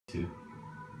2,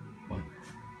 1.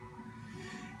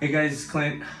 Hey guys, it's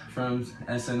Clint from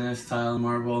SNS Tile and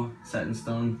Marble Set in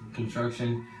Stone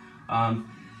Construction. A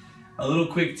little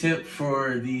quick tip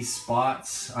for these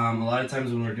spots. A lot of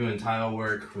times when we're doing tile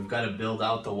work, we've got to build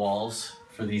out the walls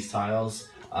for these tiles,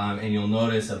 and you'll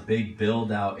notice a big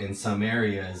build out in some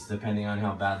areas depending on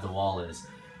how bad the wall is.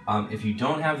 If you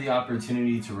don't have the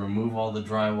opportunity to remove all the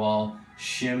drywall,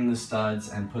 shim the studs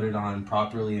and put it on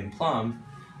properly and plumb,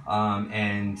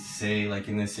 and say like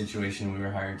in this situation we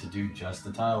were hired to do just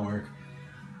the tile work,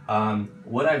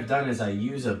 what I've done is I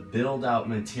use a build out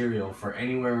material for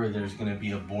anywhere where there's going to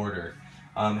be a border.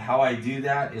 How I do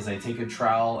that is I take a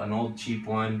trowel, an old cheap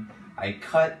one, I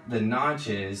cut the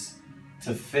notches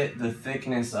to fit the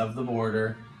thickness of the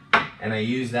border, and I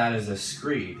use that as a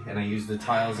screed, and I use the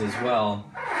tiles as well,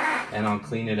 and I'll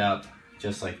clean it up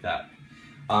just like that.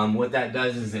 What that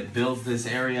does is it builds this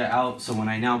area out, so when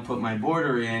I now put my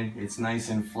border in, it's nice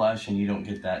and flush and you don't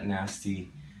get that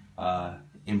nasty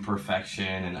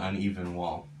imperfection and uneven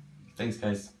wall. Thanks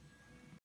guys.